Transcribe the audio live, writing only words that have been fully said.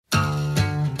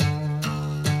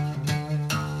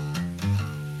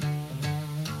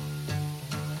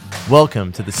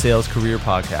Welcome to the Sales Career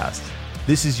Podcast.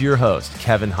 This is your host,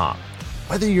 Kevin Hopp.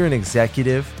 Whether you're an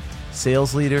executive,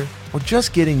 sales leader, or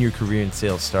just getting your career in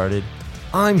sales started,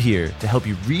 I'm here to help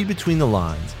you read between the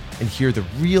lines and hear the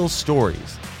real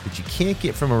stories that you can't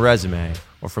get from a resume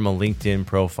or from a LinkedIn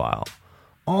profile,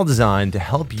 all designed to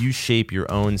help you shape your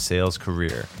own sales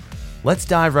career. Let's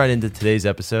dive right into today's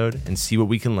episode and see what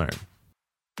we can learn.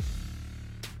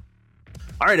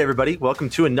 All right, everybody, welcome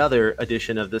to another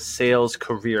edition of the Sales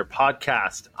Career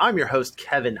Podcast. I'm your host,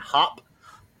 Kevin Hopp.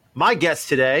 My guest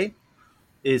today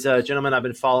is a gentleman I've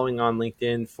been following on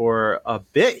LinkedIn for a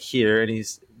bit here, and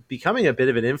he's becoming a bit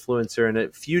of an influencer in a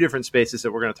few different spaces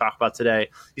that we're going to talk about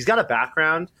today. He's got a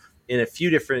background in a few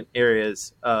different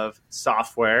areas of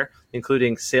software,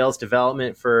 including sales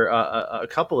development for a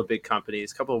couple of big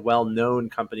companies, a couple of well-known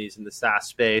companies in the SaaS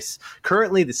space.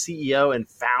 Currently the CEO and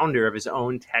founder of his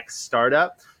own tech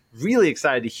startup. Really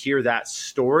excited to hear that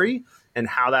story and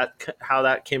how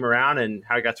that came around and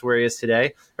how he got to where he is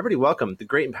today. Everybody welcome the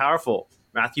great and powerful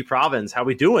Matthew Provins. How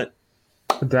we doing?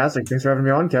 Fantastic. Thanks for having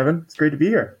me on, Kevin. It's great to be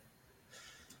here.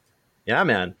 Yeah,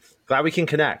 man. Glad we can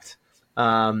connect.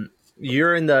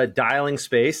 You're in the dialing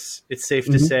space. It's safe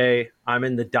to say I'm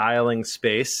in the dialing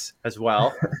space as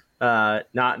well.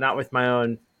 Not with my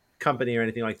own company or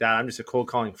anything like that. I'm just a cold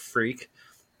calling freak,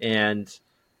 and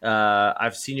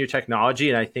I've seen your technology,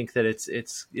 and I think that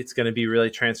it's going to be really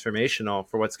transformational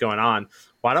for what's going on.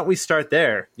 Why don't we start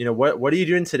there? You know, what are you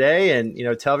doing today? And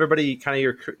tell everybody kind of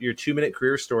your 2-minute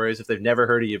career stories if they've never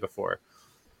heard of you before.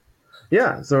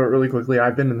 Yeah. So really quickly,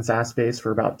 I've been in the SaaS space for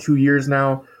about 2 years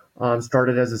now.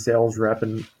 Started as a sales rep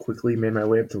and quickly made my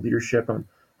way up to leadership and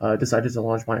decided to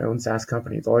launch my own SaaS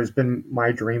company. It's always been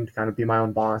my dream to kind of be my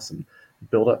own boss and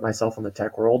build up myself in the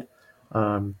tech world.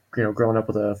 Growing up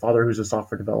with a father who's a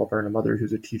software developer and a mother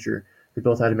who's a teacher, they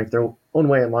both had to make their own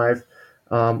way in life.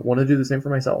 Want to do the same for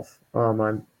myself.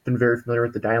 I've been very familiar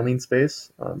with the dialing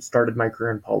space, started my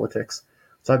career in politics.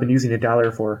 So I've been using a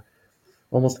dialer for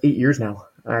almost 8 years now,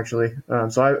 actually.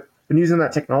 So I've been using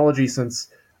that technology since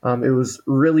it was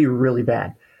really, really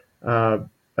bad. There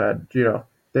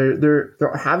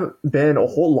haven't been a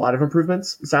whole lot of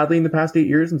improvements, sadly, in the past 8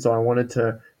 years. And so I wanted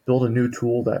to build a new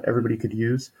tool that everybody could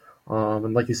use.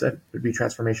 And like you said, it'd be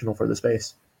transformational for the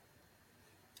space.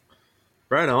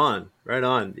 Right on.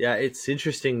 Yeah, it's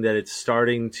interesting that it's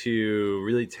starting to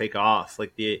really take off.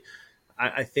 Like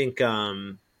I think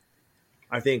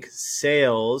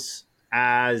sales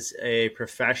as a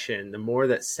profession, the more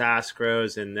that SaaS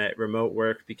grows and that remote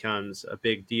work becomes a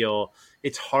big deal,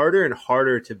 it's harder and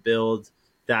harder to build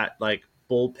that like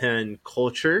bullpen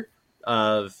culture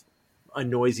of a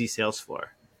noisy sales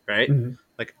floor, right? Mm-hmm.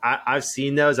 Like I've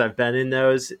seen those, I've been in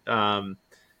those.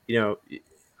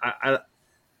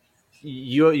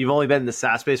 You've only been in the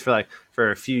SaaS space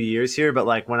for a few years here, but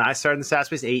like when I started in the SaaS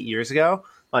space 8 years ago,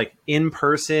 like in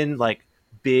person, like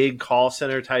big call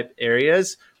center type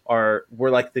areas were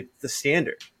like the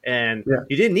standard, and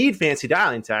you didn't need fancy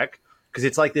dialing tech because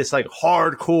it's like this like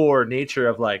hardcore nature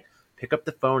of like pick up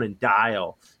the phone and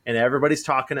dial, and everybody's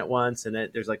talking at once, and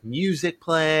there's like music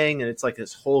playing, and it's like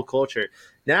this whole culture.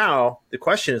 Now the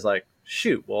question is like,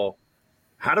 shoot, well,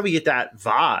 how do we get that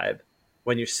vibe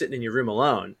when you're sitting in your room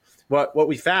alone? What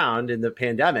we found in the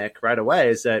pandemic right away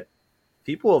is that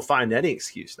people will find any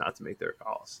excuse not to make their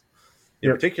calls.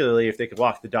 Particularly if they could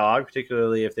walk the dog,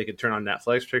 particularly if they could turn on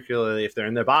Netflix, particularly if they're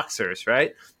in their boxers,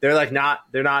 right? They're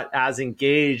not as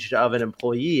engaged of an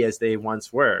employee as they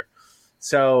once were.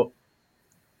 So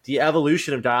the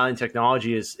evolution of dialing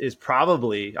technology is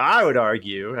probably, I would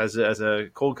argue, as a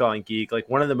cold calling geek, like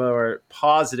one of the more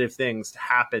positive things to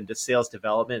happen to sales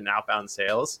development and outbound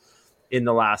sales in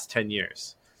the last 10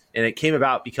 years. And it came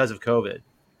about because of COVID,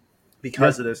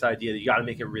 because of this idea that you got to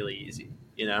make it really easy,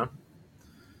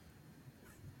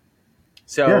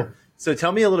 So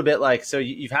tell me a little bit, like, so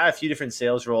you've had a few different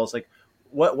sales roles. Like,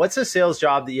 what's a sales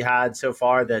job that you had so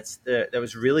far that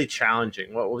was really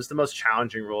challenging? What was the most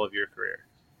challenging role of your career?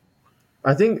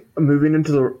 I think moving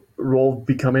into the role of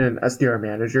becoming an SDR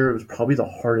manager was probably the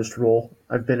hardest role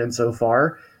I've been in so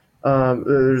far.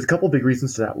 There's a couple big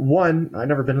reasons to that. One, I've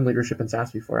never been in leadership in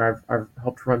SaaS before. I've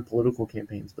helped run political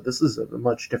campaigns, but this is a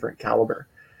much different caliber.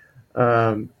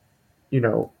 I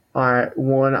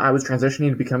was transitioning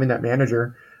to becoming that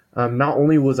manager. Not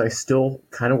only was I still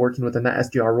kind of working within that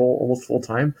SDR role almost full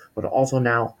time, but also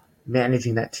now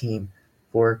managing that team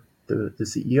for the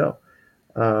CEO.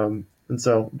 And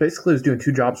so basically I was doing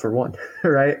 2 jobs for one,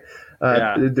 right?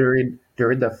 During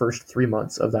the first 3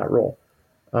 months of that role.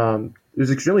 It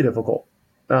was extremely difficult,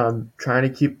 trying to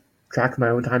keep track of my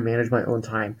own time, manage my own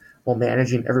time while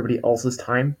managing everybody else's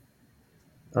time.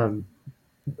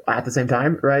 at the same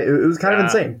time, right? It was kind of Yeah.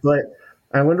 insane, but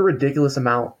I learned a ridiculous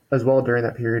amount as well during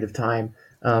that period of time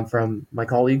from my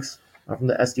colleagues, from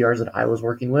the SDRs that I was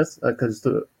working with, because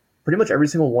pretty much every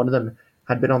single one of them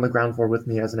had been on the ground floor with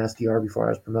me as an SDR before I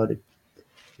was promoted.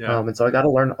 Yeah. And so I got to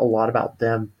learn a lot about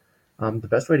them, the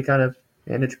best way to kind of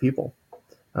manage people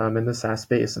in the SaaS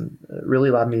space, and it really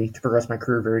allowed me to progress my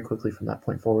career very quickly from that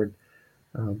point forward.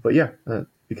 But yeah,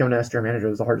 becoming an SDR manager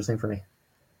was the hardest thing for me.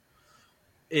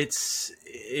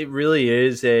 It really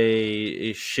is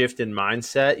a shift in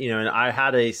mindset, and I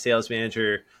had a sales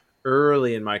manager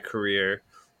early in my career.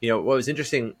 What was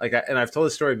interesting, and I've told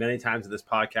this story many times in this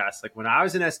podcast, like when I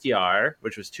was an SDR,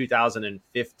 which was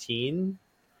 2015,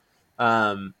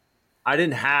 I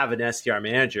didn't have an SDR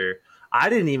manager. I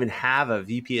didn't even have a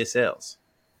VP of sales.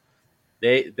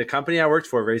 The company I worked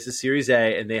for raised a Series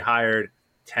A, and they hired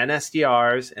 10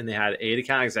 SDRs, and they had 8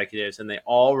 account executives, and they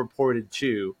all reported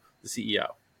to the CEO.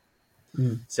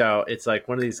 So it's like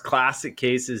one of these classic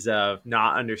cases of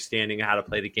not understanding how to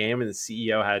play the game, and the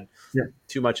CEO had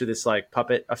too much of this like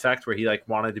puppet effect where he like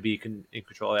wanted to be in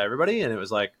control of everybody, and it was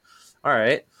like, all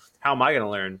right, how am I going to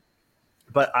learn?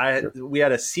 But we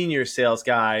had a senior sales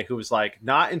guy who was like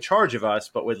not in charge of us,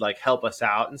 but would like help us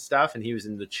out and stuff, and he was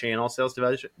in the channel sales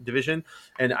division.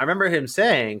 And I remember him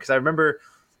saying, because I remember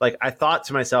like I thought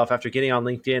to myself after getting on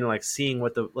LinkedIn and like seeing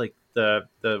what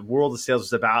the world of sales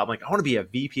was about, I'm like, I want to be a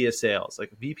VP of sales.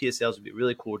 Like a VP of sales would be a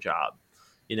really cool job,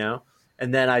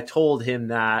 And then I told him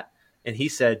that, and he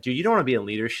said, dude, you don't want to be in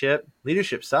leadership.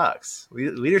 Leadership sucks.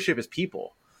 Leadership is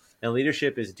people, and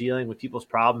leadership is dealing with people's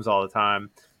problems all the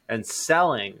time. And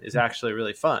selling is actually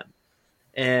really fun.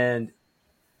 And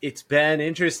it's been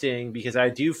interesting because I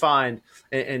do find,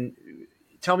 and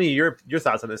tell me your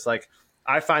thoughts on this. Like,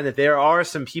 I find that there are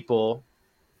some people,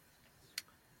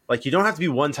 like you don't have to be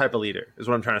one type of leader is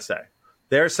what I'm trying to say.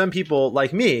 There are some people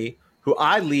like me who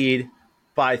I lead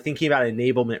by thinking about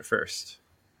enablement first,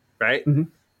 right? Mm-hmm.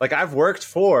 Like I've worked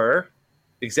for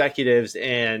executives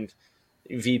and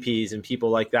VPs and people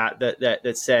like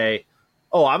that say,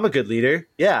 oh, I'm a good leader.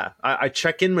 Yeah, I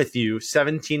check in with you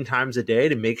 17 times a day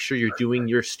to make sure you're doing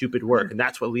your stupid work. And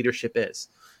that's what leadership is,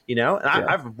 And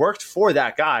I've worked for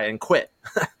that guy and quit.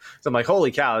 So I'm like,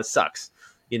 holy cow, this sucks,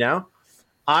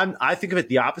 I think of it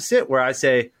the opposite, where I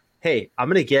say, hey, I'm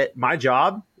going to get my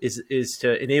job is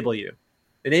to enable your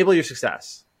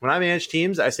success. When I manage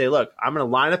teams, I say, look, I'm going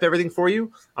to line up everything for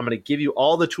you. I'm going to give you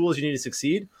all the tools you need to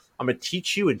succeed. I'm going to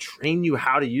teach you and train you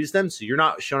how to use them. So you're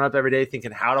not showing up every day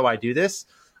thinking, how do I do this?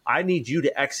 I need you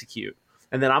to execute.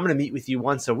 And then I'm going to meet with you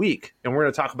once a week, and we're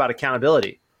going to talk about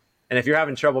accountability. And if you're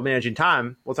having trouble managing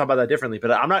time, we'll talk about that differently. But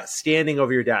I'm not standing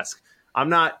over your desk. I'm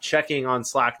not checking on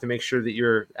Slack to make sure that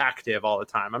you're active all the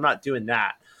time. I'm not doing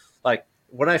that. Like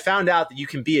when I found out that you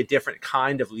can be a different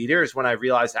kind of leader is when I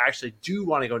realized I actually do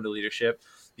want to go into leadership,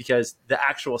 because the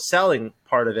actual selling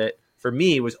part of it for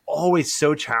me was always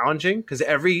so challenging, because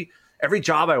every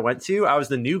job I went to, I was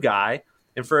the new guy.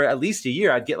 And for at least a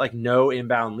year, I'd get like no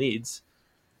inbound leads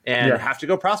and have to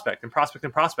go prospect.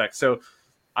 So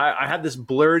I had this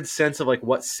blurred sense of like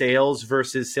what sales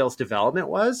versus sales development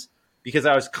was, because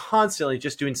I was constantly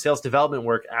just doing sales development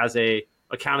work as a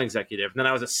account executive. And then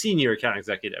I was a senior account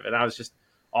executive. And I was just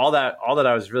all that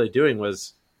I was really doing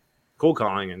was cold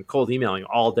calling and cold emailing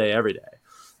all day, every day.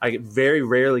 I very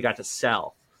rarely got to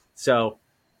sell. So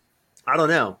I don't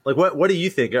know. Like, what do you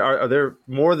think? Are there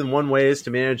more than one ways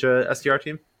to manage a SDR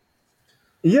team?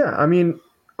 Yeah, I mean,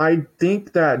 I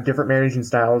think that different managing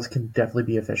styles can definitely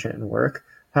be efficient and work.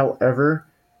 However,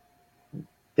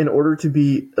 in order to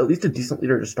be at least a decent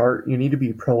leader to start, you need to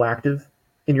be proactive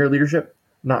in your leadership,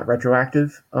 not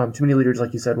retroactive. Too many leaders,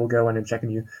 like you said, will go in and check on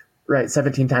you, right,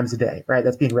 17 times a day, right?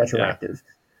 That's being retroactive.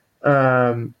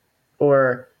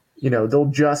 Or they'll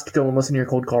just go and listen to your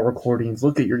cold call recordings,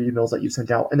 look at your emails that you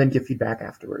sent out, and then give feedback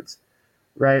afterwards,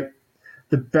 right?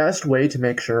 The best way to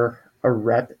make sure a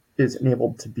rep is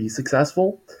enabled to be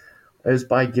successful is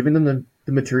by giving them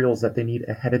the materials that they need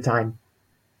ahead of time,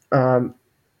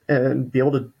 and be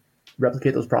able to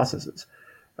replicate those processes.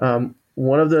 I'm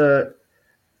going to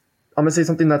say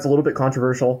something that's a little bit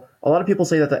controversial. A lot of people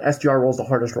say that the SDR role is the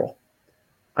hardest role.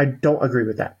 I don't agree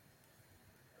with that.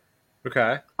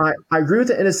 Okay. I agree with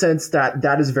it in a sense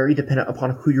that is very dependent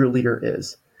upon who your leader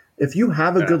is. If you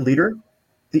have a good leader,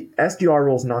 the SDR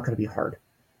role is not going to be hard,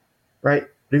 right?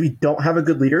 But if you don't have a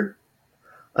good leader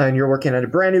and you're working at a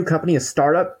brand new company, a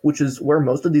startup, which is where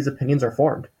most of these opinions are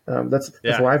formed. That's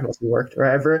where I've mostly worked,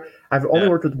 right? I've only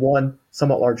worked with one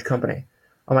somewhat large company.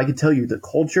 I can tell you the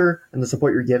culture and the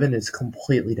support you're given is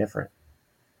completely different,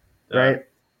 right?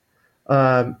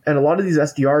 And a lot of these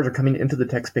SDRs are coming into the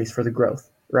tech space for the growth,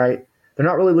 right? they're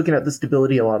not really looking at the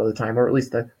stability a lot of the time, or at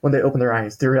least when they open their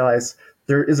eyes, they realize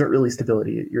there isn't really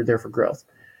stability. You're there for growth.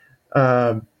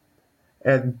 Um,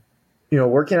 and,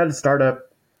 working at a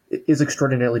startup is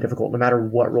extraordinarily difficult no matter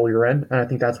what role you're in. And I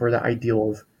think that's where the ideal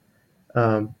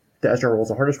of the SDR role is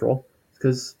the hardest role,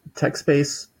 because tech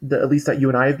space, at least that you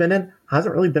and I have been in,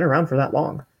 hasn't really been around for that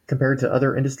long compared to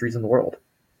other industries in the world,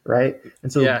 right?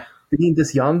 And so being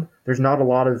this young, there's not a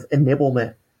lot of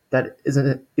enablement that isn't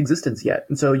in existence yet.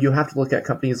 And so you have to look at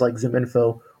companies like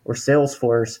ZoomInfo or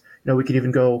Salesforce. We could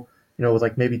even go, with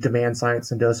like maybe Demand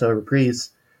Science, Sendoso,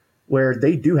 Reprise, where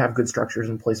they do have good structures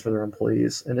in place for their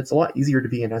employees. And it's a lot easier to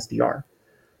be an SDR.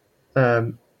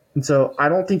 And so I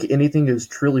don't think anything is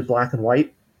truly black and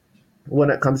white when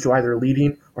it comes to either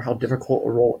leading or how difficult a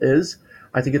role is.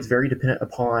 I think it's very dependent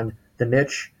upon the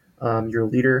niche, your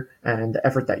leader, and the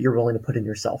effort that you're willing to put in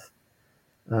yourself.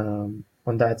 And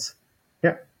that's,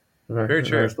 very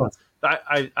true.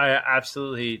 I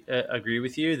absolutely agree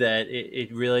with you that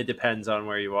it really depends on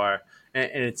where you are.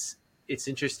 And it's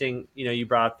interesting, you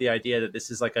brought up the idea that this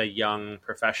is like a young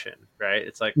profession, right?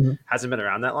 It's like, hasn't been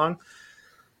around that long.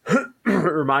 It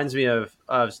reminds me of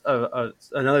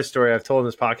another story I've told in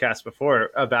this podcast before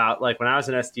about like when I was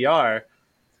an SDR,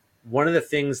 one of the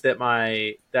things that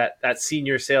that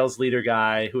senior sales leader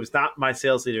guy, who was not my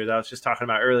sales leader that I was just talking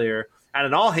about earlier, at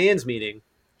an all hands meeting,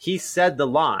 he said the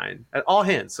line at all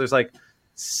hands. So there's like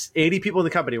 80 people in the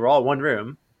company. We're all in one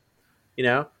room.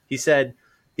 He said,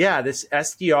 yeah, this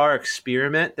SDR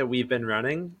experiment that we've been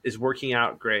running is working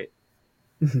out great.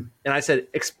 And I said,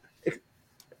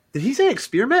 did he say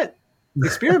experiment?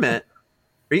 Experiment?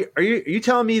 Are you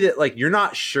telling me that like you're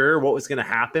not sure what was going to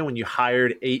happen when you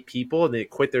hired 8 people and they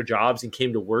quit their jobs and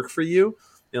came to work for you?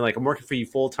 And like, I'm working for you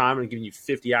full time and giving you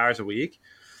 50 hours a week.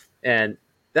 And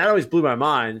that always blew my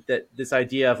mind, that this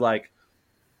idea of like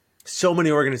so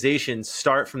many organizations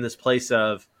start from this place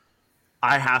of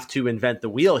I have to invent the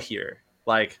wheel here.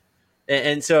 Like,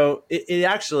 and so it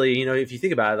actually, if you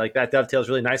think about it, like that dovetails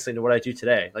really nicely into what I do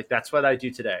today. Like that's what I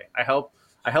do today. I help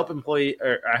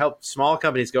small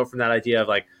companies go from that idea of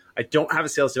like, I don't have a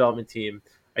sales development team.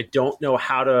 I don't know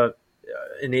how to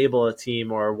enable a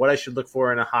team or what I should look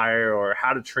for in a hire or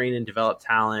how to train and develop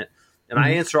talent. And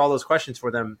I answer all those questions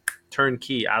for them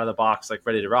turnkey out of the box, like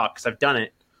ready to rock. Cause I've done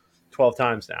it 12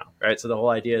 times now. Right. So the whole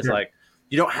idea is like,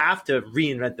 you don't have to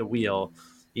reinvent the wheel.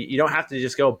 You don't have to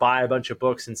just go buy a bunch of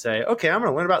books and say, okay, I'm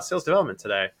going to learn about sales development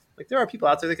today. Like there are people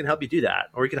out there that can help you do that,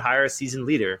 or you could hire a seasoned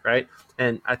leader, right?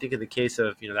 And I think in the case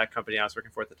of that company I was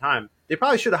working for at the time, they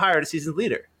probably should have hired a seasoned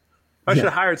leader. I should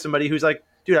have hired somebody who's like,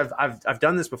 dude, I've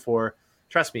done this before.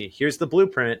 Trust me. Here's the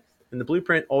blueprint, and the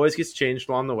blueprint always gets changed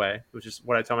along the way, which is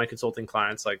what I tell my consulting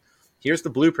clients. Like, here's the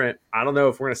blueprint. I don't know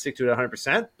if we're going to stick to it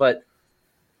 100%, but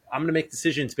I'm going to make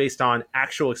decisions based on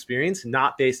actual experience,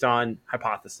 not based on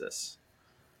hypothesis.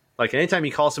 Like anytime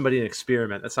you call somebody an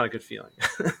experiment, that's not a good feeling.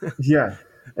 Yeah.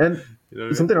 And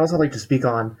something else I'd like to speak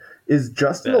on is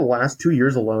just in the last 2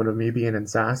 years alone of me being in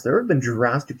SaaS, there have been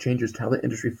drastic changes to how the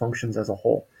industry functions as a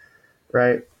whole,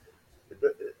 right?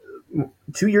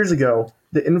 2 years ago,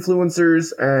 the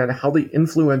influencers and how they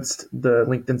influenced the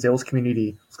LinkedIn sales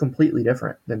community was completely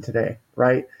different than today,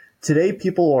 right? Today,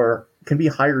 people can be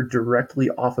hired directly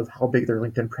off of how big their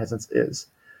LinkedIn presence is.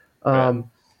 And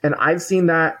I've seen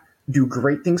that do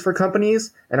great things for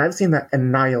companies, and I've seen that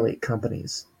annihilate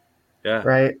companies. Yeah.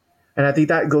 Right. And I think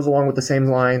that goes along with the same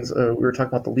lines we were talking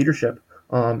about the leadership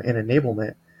and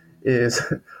enablement is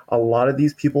a lot of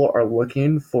these people are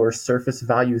looking for surface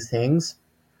value things,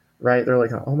 right? They're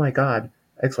like, oh my God,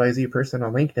 XYZ person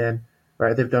on LinkedIn,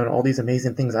 right? They've done all these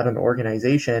amazing things out of an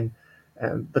organization.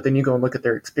 But then you go and look at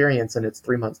their experience and it's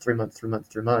 3 months, 3 months, 3 months,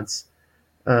 3 months.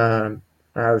 I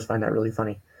always find that really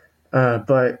funny.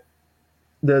 But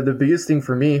the biggest thing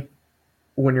for me,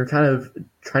 when you're kind of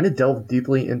trying to delve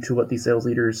deeply into what these sales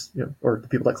leaders, or the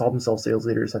people that call themselves sales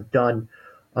leaders have done,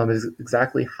 is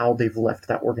exactly how they've left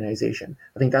that organization.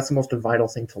 I think that's the most vital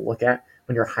thing to look at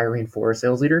when you're hiring for a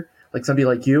sales leader. Like somebody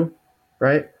like you,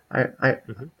 right?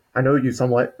 I know you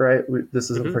somewhat, right? This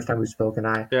is the first time we've spoken.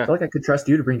 I feel like I could trust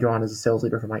you to bring you on as a sales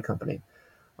leader for my company.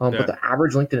 But the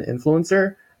average LinkedIn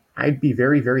influencer, I'd be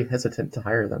very, very hesitant to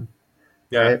hire them.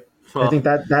 Yeah. Right? Well, I think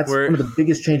that's one of the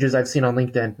biggest changes I've seen on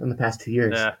LinkedIn in the past 2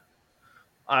 years. Yeah.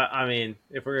 I mean,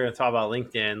 if we're going to talk about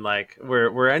LinkedIn, like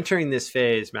we're entering this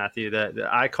phase, Matthew, that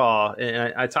I call,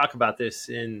 and I talk about this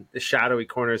in the shadowy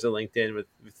corners of LinkedIn with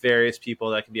various people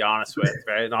that I can be honest with,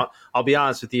 right? And I'll be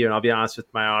honest with you, and I'll be honest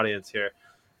with my audience here.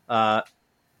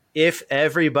 If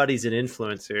everybody's an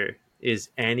influencer, is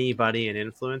anybody an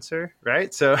influencer,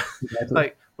 right? So,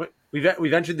 exactly. Like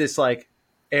we've entered this like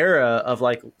era of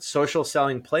like social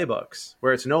selling playbooks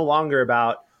where it's no longer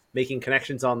about making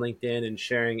connections on LinkedIn and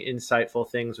sharing insightful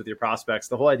things with your prospects.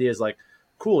 The whole idea is like,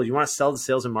 cool, you want to sell to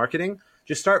sales and marketing?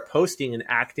 Just start posting and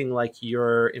acting like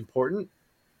you're important.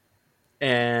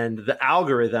 And the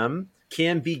algorithm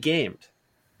can be gamed,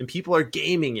 and people are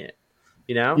gaming it.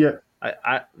 You know,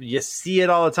 Yeah. you see it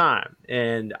all the time,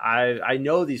 and I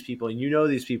know these people, and you know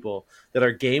these people that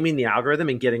are gaming the algorithm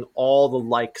and getting all the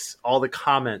likes, all the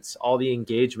comments, all the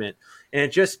engagement, and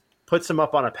it just puts them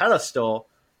up on a pedestal,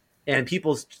 and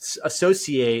people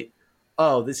associate,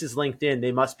 oh, this is LinkedIn,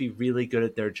 they must be really good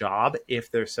at their job if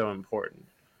they're so important,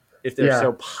 if they're Yeah.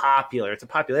 so popular. It's a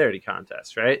popularity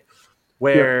contest, right? Yep.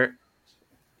 Where,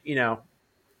 you know,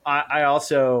 I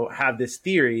also have this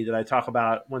theory that I talk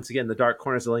about once again, the dark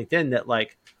corners of LinkedIn, that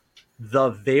like the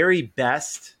very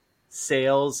best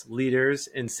sales leaders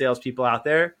and salespeople out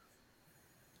there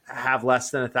have less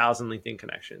than 1,000 LinkedIn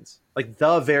connections. Like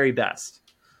the very best,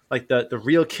 like the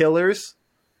real killers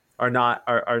are not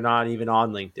even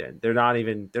on LinkedIn. They're not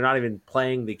even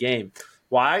playing the game.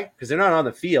 Why? Because they're not on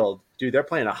the field, dude. They're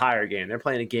playing a higher game. They're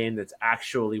playing a game that's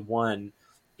actually won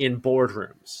in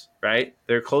boardrooms, right?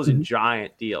 They're closing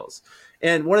giant deals.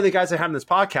 And one of the guys I had on this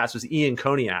podcast was Ian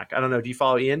Koniak. I don't know. Do you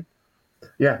follow Ian?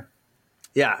 Yeah.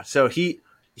 Yeah. So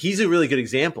he's a really good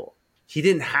example. He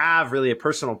didn't have really a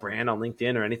personal brand on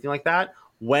LinkedIn or anything like that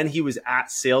when he was at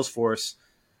Salesforce,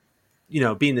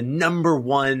 being the number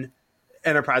one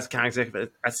enterprise account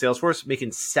executive at Salesforce, making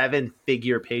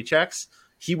 7-figure paychecks.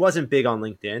 He wasn't big on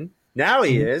LinkedIn. Now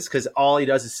he is, because all he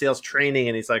does is sales training,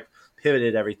 and he's like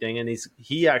pivoted everything. And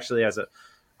he actually has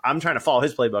I'm trying to follow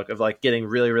his playbook of like getting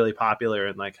really, really popular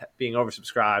and like being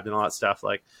oversubscribed and all that stuff.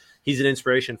 Like, he's an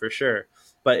inspiration for sure.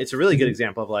 But it's a really good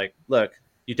example of like, look,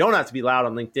 you don't have to be loud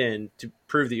on LinkedIn to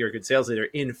prove that you're a good sales leader.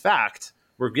 In fact,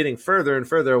 we're getting further and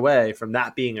further away from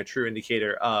that being a true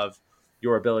indicator of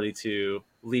your ability to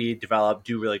lead, develop,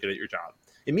 do really good at your job.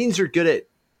 It means you're good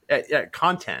at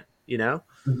content,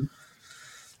 Mhm.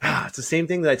 It's the same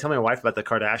thing that I tell my wife about the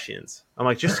Kardashians. I'm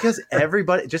like, just because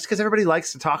everybody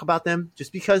likes to talk about them,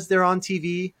 just because they're on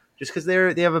TV, just because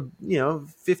they have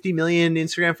 50 million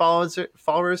Instagram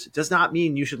followers, does not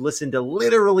mean you should listen to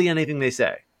literally anything they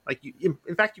say. Like,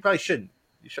 in fact, you probably shouldn't.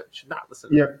 You should not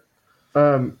listen to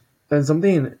them. And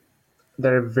something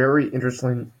that I very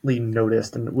interestingly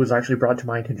noticed and was actually brought to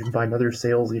my attention by another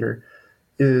sales leader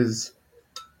is,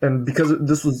 and because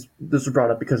this was brought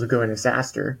up because of going to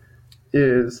SaaStr,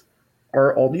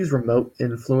 are all these remote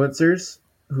influencers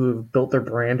who have built their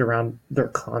brand around their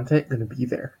content going to be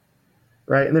there,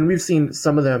 right? And then we've seen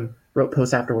some of them wrote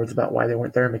posts afterwards about why they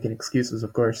weren't there, making excuses,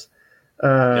 of course.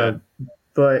 Yeah.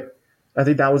 But I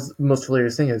think that was the most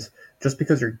hilarious thing is, just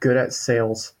because you're good at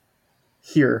sales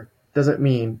here doesn't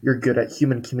mean you're good at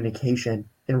human communication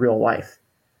in real life,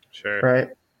 Sure. right?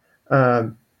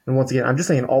 And once again, I'm just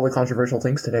saying all the controversial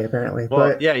things today, apparently. Well,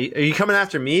 but yeah. Are you coming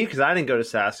after me? Because I didn't go to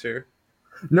SaaStr.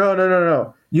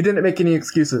 No. You didn't make any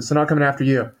excuses, so not coming after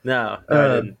you. No,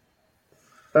 I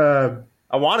didn't.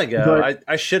 I want to go. But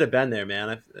I should have been there, man.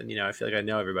 I feel like I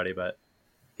know everybody, but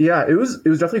yeah, it was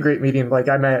definitely a great meeting. Like,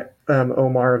 I met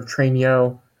Omar of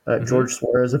Trainio, George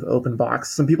Suarez of OpenBox,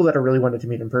 some people that I really wanted to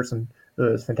meet in person. It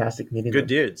was fantastic meeting good them.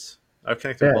 dudes. I've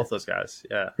connected with both those guys.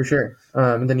 Yeah, for sure.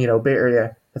 And then Bay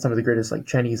Area had some of the greatest like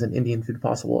Chinese and Indian food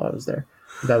possible. I was there.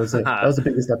 That was the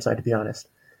biggest upside, to be honest.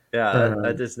 Yeah,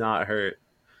 that does not hurt.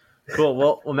 Cool.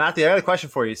 Well, Matthew, I got a question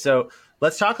for you. So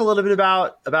let's talk a little bit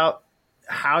about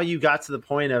how you got to the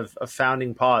point of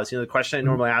founding Pause. The question I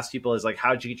normally ask people is like,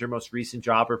 how did you get your most recent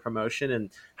job or promotion, and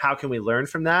how can we learn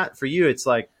from that? For you, it's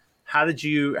like, how did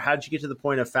you get to the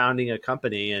point of founding a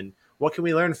company, and what can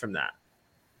we learn from that?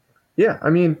 Yeah, I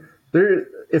mean,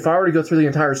 if I were to go through the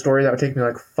entire story, that would take me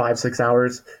like 5-6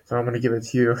 hours. So I'm going to give it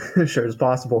to you as short as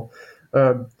possible.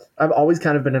 I've always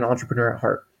kind of been an entrepreneur at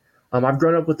heart. I've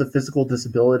grown up with a physical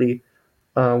disability,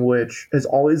 which has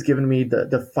always given me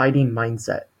the fighting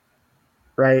mindset,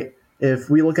 right? If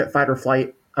we look at fight or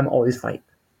flight, I'm always fight,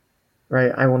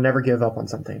 right? I will never give up on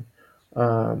something.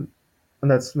 And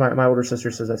that's my older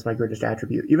sister says that's my greatest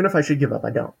attribute. Even if I should give up, I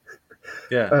don't.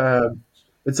 Yeah.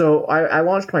 And so I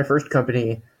launched my first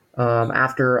company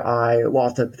after I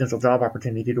lost a potential job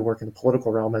opportunity to work in the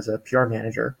political realm as a PR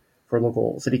manager for a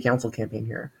local city council campaign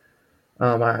here.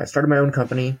 I started my own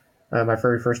company. My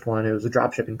very first one, it was a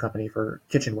drop shipping company for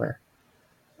kitchenware.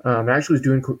 I actually was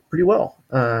doing pretty well.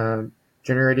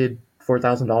 Generated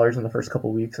 $4,000 in the first couple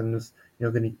of weeks, and was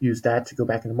going to use that to go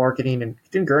back into marketing and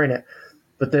continue growing it.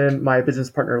 But then my business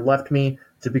partner left me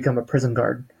to become a prison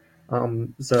guard.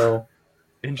 So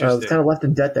I was kind of left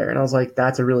in debt there, and I was like,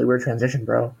 "That's a really weird transition,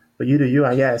 bro." But you do you,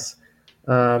 I guess.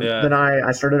 Yeah. Then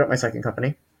I started up my second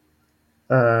company,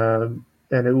 and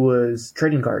it was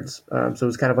trading cards. So it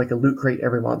was kind of like a loot crate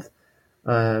every month.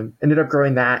 Ended up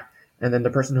growing that, and then the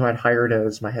person who I'd hired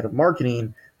as my head of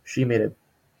marketing, she made a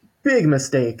big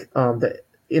mistake that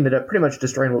ended up pretty much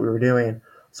destroying what we were doing.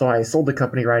 So I sold the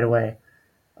company right away,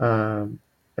 and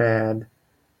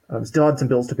still had some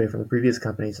bills to pay from the previous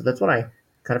company. So that's when I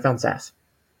kind of found SaaS.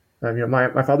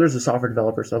 My father's a software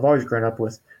developer, so I've always grown up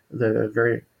with the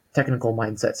very technical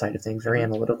mindset side of things, very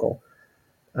Hmm. analytical,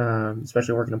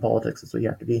 especially working in politics. That's what you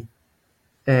have to be.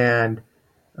 And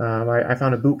I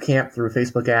found a boot camp through a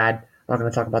Facebook ad. I'm not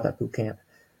going to talk about that boot camp,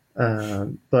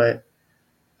 but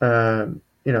then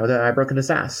I broke into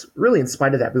SaaS, really in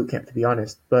spite of that boot camp, to be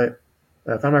honest. But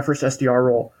I found my first SDR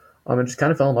role, and just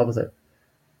kind of fell in love with it.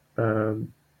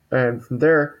 Um, and from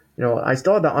there, I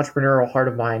still had that entrepreneurial heart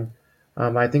of mine.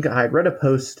 I think I had read a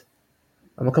post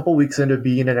a couple weeks into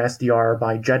being an SDR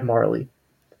by Jed Marley,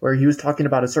 where he was talking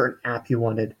about a certain app he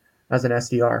wanted as an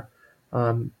SDR.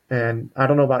 And I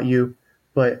don't know about you,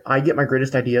 but I get my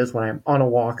greatest ideas when I'm on a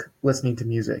walk listening to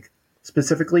music,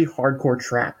 specifically hardcore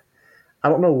trap. I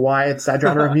don't know why it's that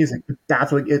genre of music, but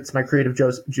that's what gets my creative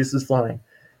juices flowing.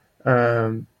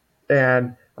 Um,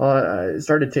 and I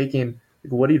started taking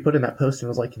what he put in that post and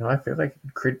was like, I feel like I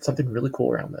could create something really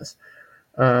cool around this.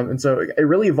 And so it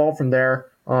really evolved from there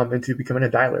into becoming a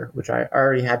dialer, which I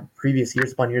already had previous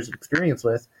years upon years of experience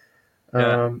with.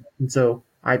 Yeah. And so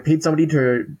I paid somebody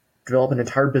to develop an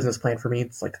entire business plan for me.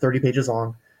 It's like 30 pages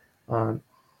long. Um,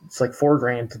 it's like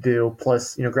 $4,000 to do,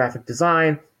 plus graphic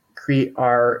design, create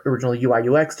our original UI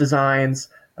UX designs,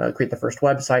 create the first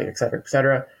website, et cetera, et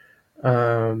cetera.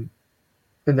 Um,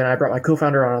 and then I brought my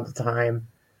co-founder on at the time,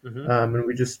 Hmm. and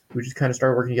we just kind of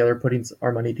started working together, putting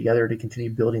our money together to continue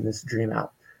building this dream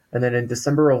out. And then in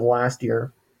December of last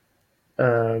year,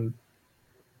 um,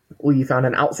 we found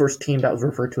an outsourced team that was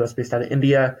referred to us based out of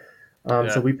India. So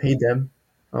Yeah. we paid them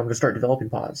to start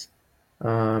developing pods.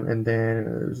 And then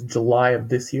it was July of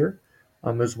this year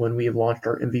is when we launched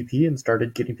our MVP and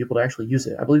started getting people to actually use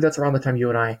it. I believe that's around the time you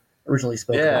and I originally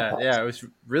spoke about Yeah. pods. Yeah. It was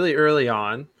really early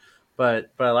on,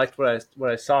 but I liked what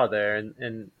I saw there,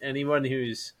 and anyone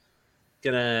who's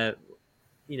gonna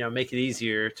make it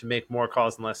easier to make more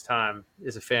calls in less time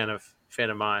is a fan of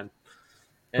mine.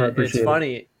 I And it's appreciate it.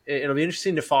 funny. It'll be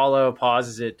interesting to follow Pause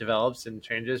as it develops and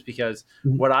changes, because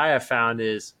Mhm. what I have found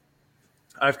is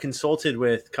I've consulted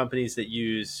with companies that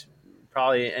use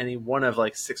probably any one of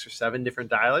like 6 or 7 different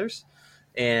dialers,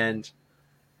 and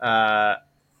uh,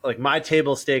 like my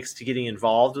table stakes to getting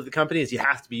involved with the company is you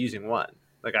have to be using one.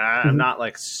 Like I'm Mhm. not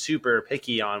like super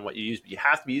picky on what you use, but you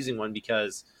have to be using one,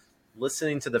 because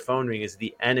listening to the phone ring is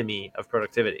the enemy of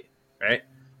productivity, right?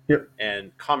 Yep.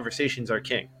 And conversations are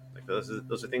king. Like those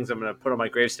are things I'm going to put on my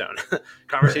gravestone.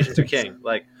 Conversations are king.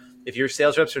 Like if your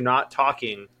sales reps are not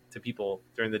talking to people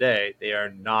during the day, they are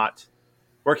not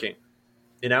working.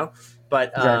 You know,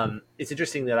 but Exactly. it's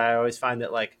interesting that I always find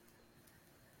that like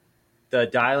the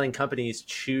dialing companies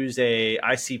choose a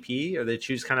ICP, or they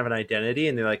choose kind of an identity,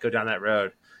 and they like go down that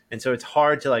road. And so it's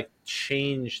hard to like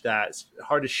change that. It's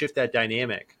hard to shift that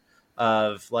dynamic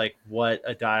of like what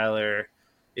a dialer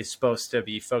is supposed to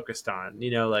be focused on.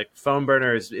 Like phone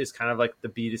burner is kind of like the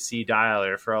B2C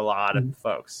dialer for a lot of Mhm.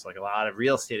 folks, like a lot of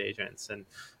real estate agents and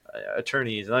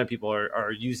attorneys and other people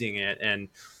are using it. And,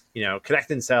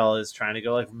 Connect and Sell is trying to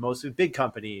go like mostly big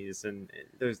companies. And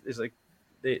there's like,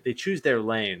 they choose their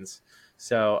lanes.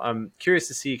 So I'm curious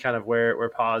to see kind of where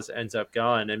Pause ends up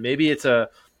going, and maybe it's an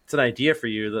idea for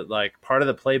you that like part of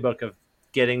the playbook of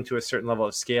getting to a certain level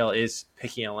of scale is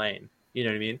picking a lane. You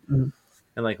know what I mean? Mhm.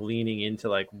 And like leaning into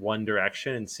like one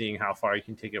direction and seeing how far you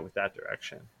can take it with that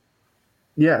direction.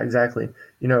 Yeah, exactly.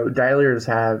 Dialers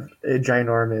have a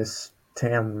ginormous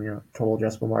TAM, total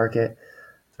addressable market.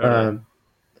 Totally. Um,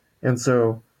 and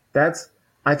so that's,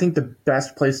 I think the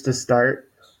best place to start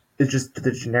is just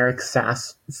the generic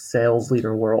SaaS sales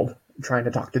leader world, trying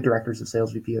to talk to directors of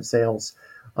sales, VP of sales.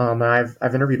 And I've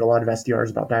interviewed a lot of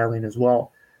SDRs about dialing as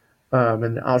well.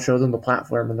 And I'll show them the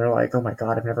platform, and they're like, "Oh my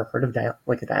god, I've never heard of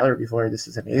like a dialer before. This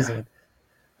is Yeah. amazing."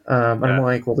 And I'm Yeah.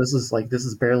 like, "Well, this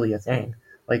is barely a thing.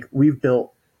 Like we've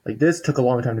built like this took a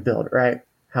long time to build, right?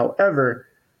 However,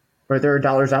 right, there are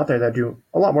dollars out there that do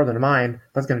a lot more than mine.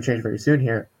 That's going to change very soon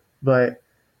here, but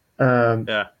um,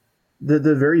 Yeah.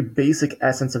 the very basic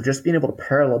essence of just being able to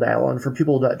parallel dial, and for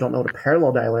people that don't know what a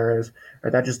parallel dialer is,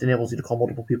 right, that just enables you to call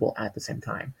multiple people at the same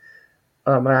time.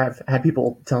 I've had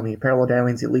people tell me parallel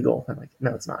dialing is illegal. I'm like,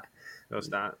 no, it's not. No, it's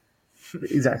not.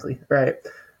 Exactly, right?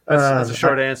 That's a I,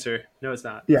 short answer. No, it's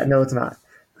not. yeah, no, it's not.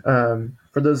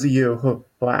 For those of you who,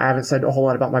 well, I haven't said a whole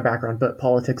lot about my background, but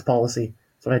politics, policy,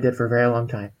 that's what I did for a very long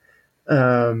time.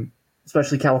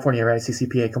 especially California, right?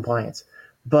 CCPA compliance.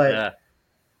 But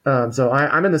Yeah. so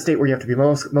I'm in the state where you have to be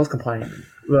most compliant.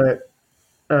 But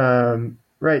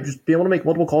right, just be able to make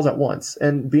multiple calls at once,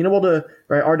 and being able to,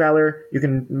 right, our dialer, you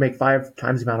can make 5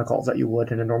 times the amount of calls that you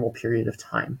would in a normal period of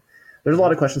time. There's a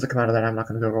lot of questions that come out of that. I'm not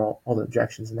going to go over all the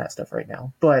objections and that stuff right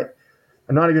now, but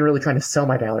I'm not even really trying to sell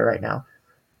my dialer right now.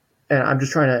 And I'm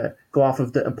just trying to go off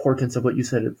of the importance of what you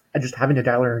said of just having a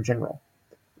dialer in general,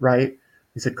 right?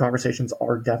 You said conversations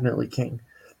are definitely king.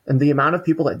 And the amount of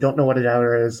people that don't know what a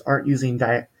dialer is, aren't using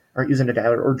a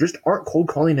dialer, or just aren't cold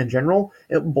calling in general,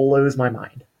 it blows my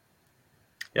mind.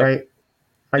 Yep. Right?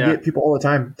 I get people all the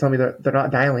time tell me that they're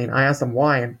not dialing. I ask them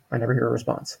why, and I never hear a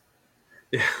response.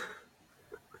 Yeah.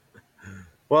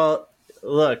 Well,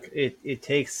 look, it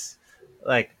takes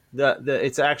like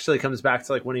it actually comes back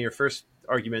to like one of your first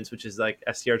arguments, which is like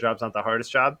SDR job's not the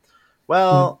hardest job.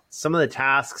 Well, some of the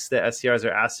tasks that SDRs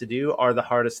are asked to do are the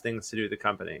hardest things to do at the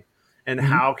company. And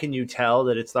how can you tell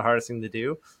that it's the hardest thing to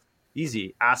do?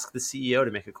 Easy. Ask the CEO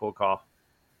to make a cold call.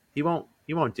 He won't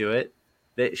do it.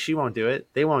 She won't do it.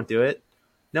 They won't do it.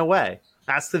 No way.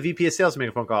 Ask the VP of sales to make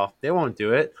a phone call. They won't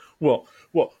do it. Well,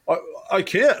 I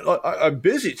can't. I'm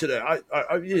busy today.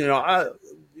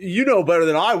 You know better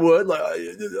than I would.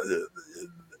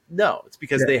 No, it's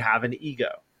because they have an ego,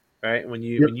 right? When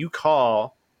you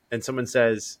call and someone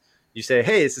says, you say,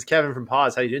 "Hey, this is Kevin from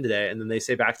Pause. How you doing today?" And then they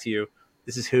say back to you,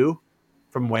 "This is who?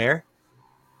 From where?"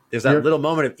 There's that little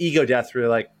moment of ego death where you're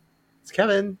like, "It's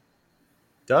Kevin.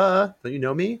 Duh. Don't you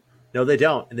know me?" No, they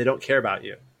don't, and they don't care about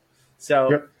you.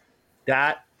 So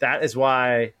that is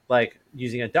why, like,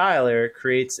 using a dialer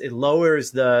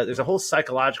lowers there's a whole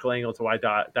psychological angle to why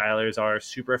dialers are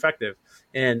super effective.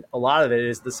 And a lot of it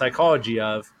is the psychology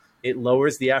of it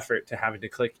lowers the effort to having to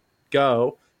click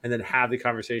go and then have the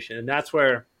conversation. And that's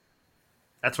where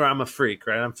I'm a freak,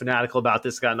 right? I'm fanatical about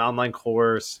this. Got an online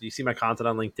course. You see my content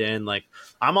on LinkedIn. Like,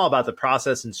 I'm all about the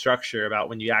process and structure about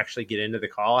when you actually get into the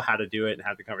call, how to do it and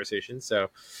have the conversation. So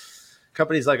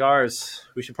companies like ours,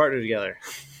 we should partner together.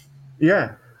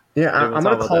 Yeah. I'm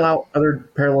going to call out other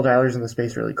parallel dialers in the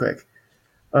space really quick.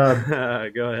 Go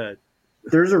ahead.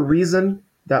 There's a reason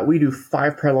that we do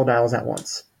 5 parallel dials at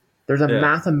once. There's a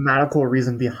mathematical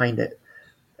reason behind it.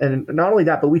 And not only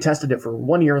that, but we tested it for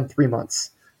 1 year and 3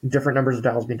 months. Different numbers of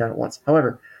dials being done at once.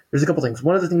 However, there's a couple things.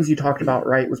 One of the things you talked about,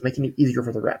 right, was making it easier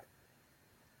for the rep,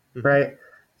 right?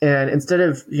 And instead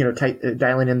of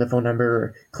dialing in the phone number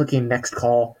or clicking next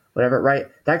call, whatever, right,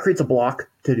 that creates a block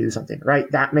to do something, right?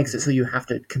 That makes it so you have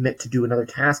to commit to do another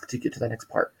task to get to the next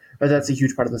part. Right? That's a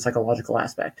huge part of the psychological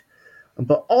aspect.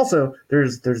 But also,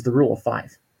 there's the rule of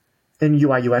 5 in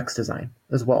UI UX design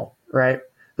as well, right?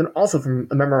 Then also from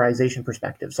a memorization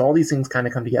perspective. So all these things kind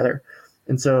of come together.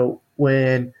 And so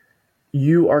when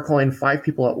you are calling 5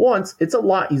 people at once, it's a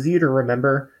lot easier to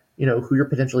remember, who you're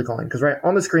potentially calling. Because right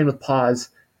on the screen with pause,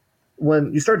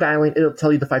 when you start dialing, it'll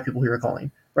tell you the 5 people who you're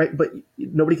calling, right? But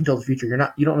nobody can tell the future.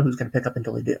 You don't know who's going to pick up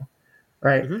until they do,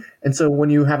 right? And so when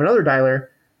you have another dialer,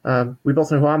 we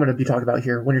both know who I'm going to be talking about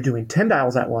here. When you're doing 10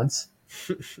 dials at once,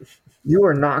 you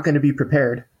are not going to be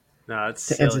prepared to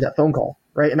answer that phone call,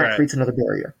 right? And that creates another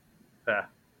barrier. Yeah.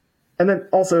 And then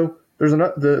also, there's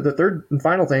the third and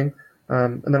final thing,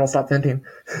 and then I'll stop venting,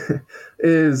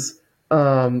 is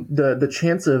the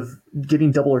chance of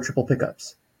getting double or triple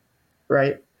pickups,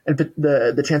 right? And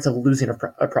the chance of losing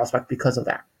a prospect because of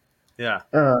that. Yeah.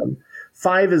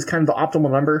 5 is kind of the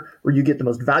optimal number where you get the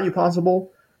most value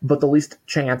possible, but the least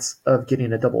chance of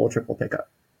getting a double or triple pickup.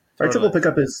 Right? Triple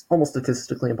pickup is almost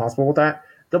statistically impossible with that.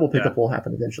 Double pickup will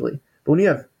happen eventually. But when you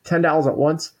have 10 dials at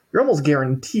once, you're almost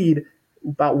guaranteed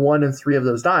about 1 in 3 of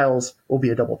those dials will be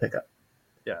a double pickup.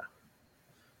 Yeah.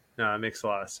 No, it makes a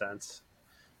lot of sense.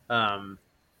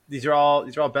 These are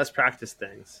all best practice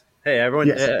things. Hey,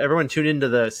 everyone tune into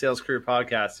the Sales Career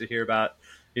Podcast to hear about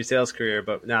your sales career,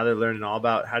 but now they're learning all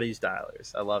about how to use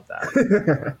dialers. I love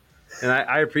that. And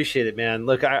I appreciate it, man.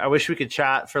 Look, I wish we could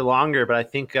chat for longer, but I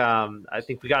think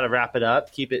we got to wrap it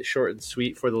up. Keep it short and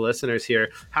sweet for the listeners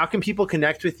here. How can people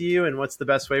connect with you, and what's the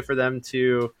best way for them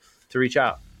to reach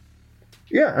out?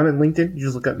 Yeah, I'm in LinkedIn. You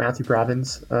just look up Matthew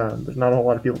Provins. There's not a whole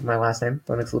lot of people with my last name,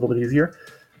 so that makes it a little bit easier.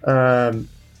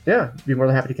 Be more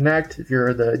than happy to connect. If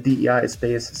you're the DEI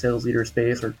space, sales leader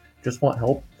space, or just want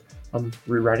help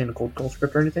rewriting a cold call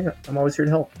script or anything, I'm always here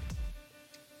to help.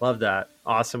 Love that.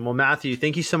 Awesome. Well, Matthew,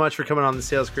 thank you so much for coming on the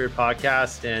Sales Career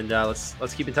Podcast, and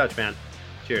let's keep in touch, man.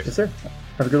 Cheers. Yes, sir.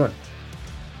 Have a good one.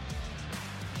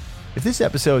 If this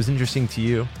episode is interesting to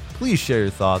you, please share your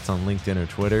thoughts on LinkedIn or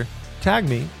Twitter. Tag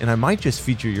me, and I might just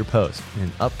feature your post in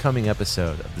an upcoming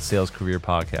episode of the Sales Career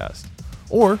Podcast.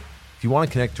 Or, if you want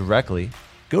to connect directly,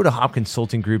 go to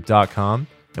hopconsultinggroup.com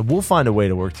and we'll find a way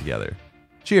to work together.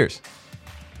 Cheers.